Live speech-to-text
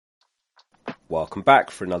Welcome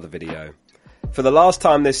back for another video. For the last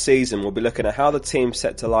time this season, we'll be looking at how the team's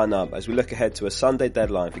set to line up as we look ahead to a Sunday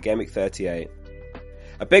deadline for Gameweek 38.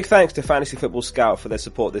 A big thanks to Fantasy Football Scout for their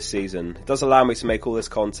support this season. It does allow me to make all this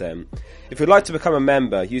content. If you'd like to become a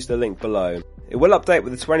member, use the link below. It will update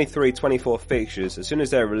with the 23-24 fixtures as soon as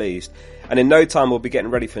they're released, and in no time we'll be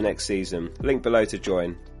getting ready for next season. Link below to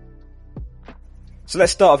join. So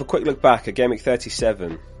let's start with a quick look back at Gameweek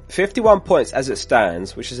 37. 51 points as it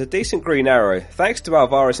stands, which is a decent green arrow, thanks to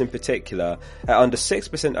Alvarez in particular, at under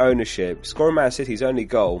 6% ownership, scoring Man City's only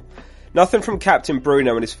goal. Nothing from captain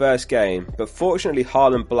Bruno in his first game, but fortunately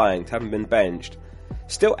Haaland blanked, having been benched.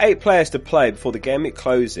 Still 8 players to play before the game week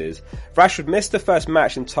closes. Rashford missed the first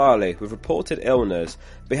match entirely with reported illness,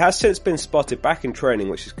 but he has since been spotted back in training,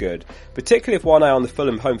 which is good, particularly with one eye on the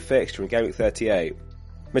Fulham home fixture in Game Week 38.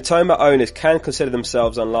 Mitoma owners can consider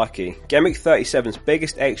themselves unlucky. Game Week 37's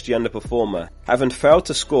biggest XG underperformer, having failed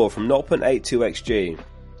to score from 0.82 XG.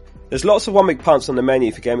 There's lots of one-week punts on the menu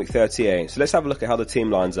for Game Week 38, so let's have a look at how the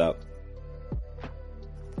team lines up.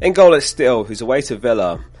 In goal it's Still, who's away to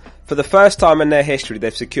Villa. For the first time in their history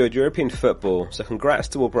they've secured European football, so congrats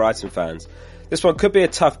to all Brighton fans. This one could be a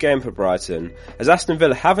tough game for Brighton, as Aston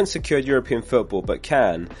Villa haven't secured European football but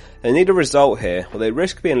can. They need a result here, or they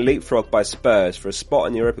risk being leapfrogged by Spurs for a spot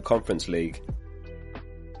in the Europa Conference League.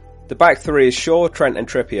 The back three is Shaw, Trent and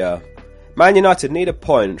Trippier. Man United need a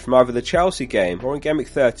point from either the Chelsea game or in Game Week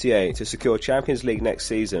 38 to secure Champions League next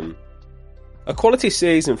season. A quality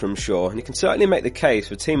season from Shaw, and you can certainly make the case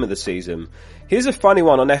for team of the season. Here's a funny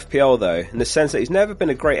one on FPL though, in the sense that he's never been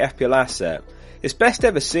a great FPL asset. His best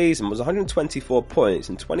ever season was 124 points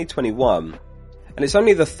in 2021, and it's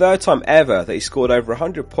only the third time ever that he scored over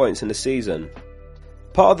 100 points in a season.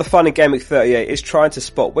 Part of the fun in Game Week 38 is trying to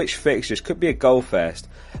spot which fixtures could be a goal fest.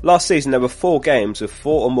 Last season there were 4 games with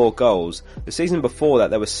 4 or more goals. The season before that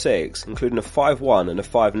there were 6, including a 5-1 and a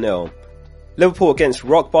 5-0. Liverpool against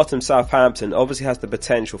rock-bottom Southampton obviously has the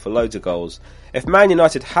potential for loads of goals. If Man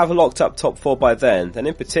United have locked up top 4 by then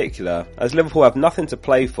in particular, as Liverpool have nothing to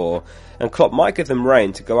play for, and Klopp might give them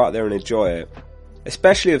rein to go out there and enjoy it.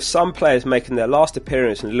 Especially with some players making their last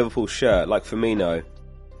appearance in a Liverpool shirt, like Firmino.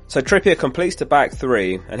 So Trippier completes the back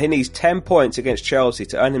 3, and he needs 10 points against Chelsea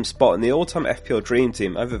to earn him spot in the all-time FPL Dream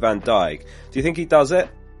Team over Van Dijk. Do you think he does it?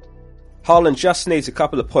 Haaland just needs a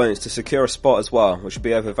couple of points to secure a spot as well, which would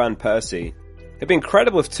be over Van Persie. It'd be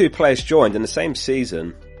incredible if 2 players joined in the same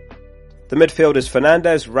season. The midfielders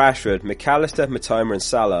Fernandes, Rashford, McAllister, Mitoma and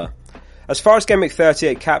Salah. As far as Game Week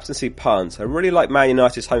 38 captaincy punts, I really like Man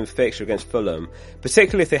United's home fixture against Fulham,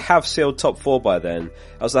 particularly if they have sealed top 4 by then,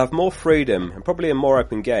 as they'll have more freedom and probably a more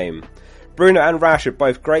open game. Bruno and Rashford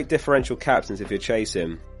both great differential captains if you're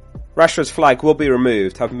chasing. Rashford's flag will be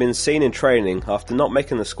removed, having been seen in training after not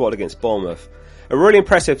making the squad against Bournemouth. A really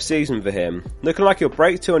impressive season for him, looking like he'll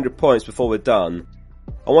break 200 points before we're done.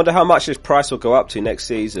 I wonder how much his price will go up to next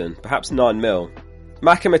season, perhaps 9 mil.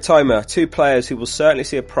 Mack and Mitoma are 2 players who will certainly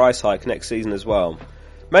see a price hike next season as well.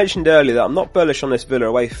 Mentioned earlier that I'm not bullish on this Villa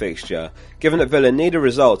away fixture, given that Villa need a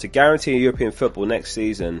result to guarantee European football next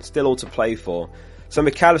season, still all to play for, so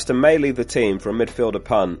McAllister may leave the team for a midfielder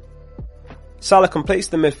punt. Salah completes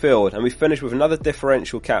the midfield and we finish with another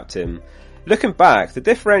differential captain. Looking back, the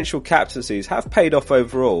differential captaincies have paid off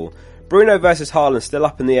overall. Bruno versus Haaland still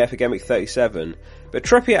up in the air for Game Week 37, but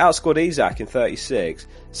Trippier outscored Isak in 36,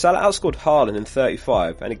 Salah outscored Haaland in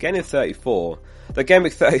 35, and again in 34. The Game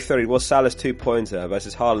Week 33 was Salah's 2-pointer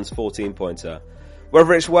versus Haaland's 14-pointer.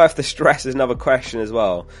 Whether it's worth the stress is another question as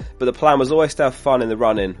well, but the plan was always to have fun in the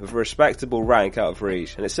run-in with a respectable rank out of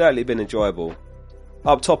reach, and it's certainly been enjoyable.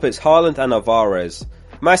 Up top it's Haaland and Alvarez.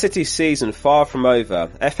 Man City's season far from over.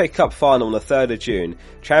 FA Cup final on the 3rd of June,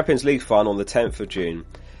 Champions League final on the 10th of June.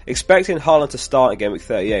 Expecting Haaland to start in Game Week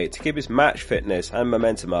 38 to keep his match fitness and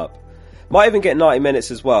momentum up. Might even get 90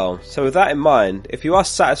 minutes as well, so with that in mind, if you are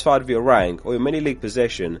satisfied with your rank or your mini-league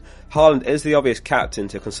position, Haaland is the obvious captain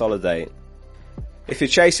to consolidate. If you're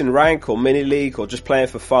chasing rank or mini-league or just playing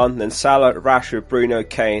for fun, then Salah, Rashford, Bruno,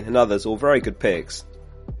 Kane and others all very good picks.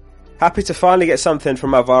 Happy to finally get something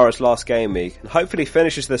from Alvarez last game week, and hopefully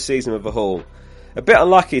finishes the season with a haul. A bit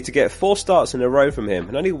unlucky to get 4 starts in a row from him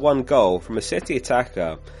and only 1 goal from a City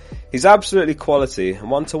attacker. He's absolutely quality and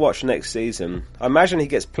one to watch next season. I imagine he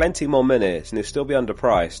gets plenty more minutes and he'll still be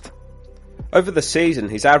underpriced. Over the season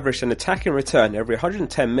he's averaged an attacking return every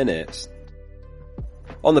 110 minutes.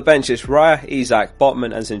 On the bench it's Raya, Isak,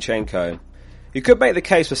 Botman and Zinchenko. You could make the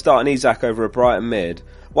case for starting Isak over a Brighton mid.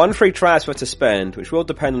 One free transfer to spend, which will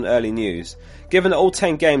depend on early news. Given that all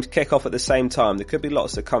 10 games kick off at the same time, there could be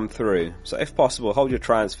lots to come through, so if possible, hold your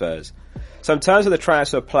transfers. So in terms of the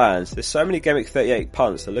transfer plans, there's so many Gameweek 38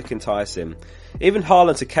 punts that look enticing. Even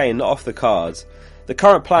Haaland to Kane not off the cards. The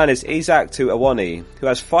current plan is Isak to Awani, who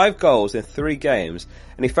has 5 goals in 3 games,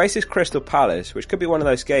 and he faces Crystal Palace, which could be one of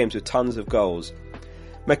those games with tons of goals.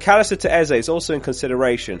 McAllister to Eze is also in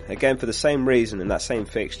consideration, again for the same reason in that same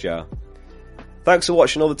fixture. Thanks for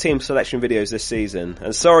watching all the team selection videos this season,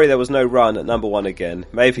 and sorry there was no run at number 1 again,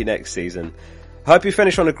 maybe next season. I hope you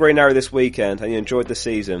finish on a green arrow this weekend and you enjoyed the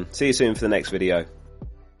season. See you soon for the next video.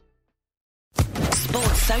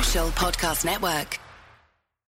 Sports Social Podcast Network.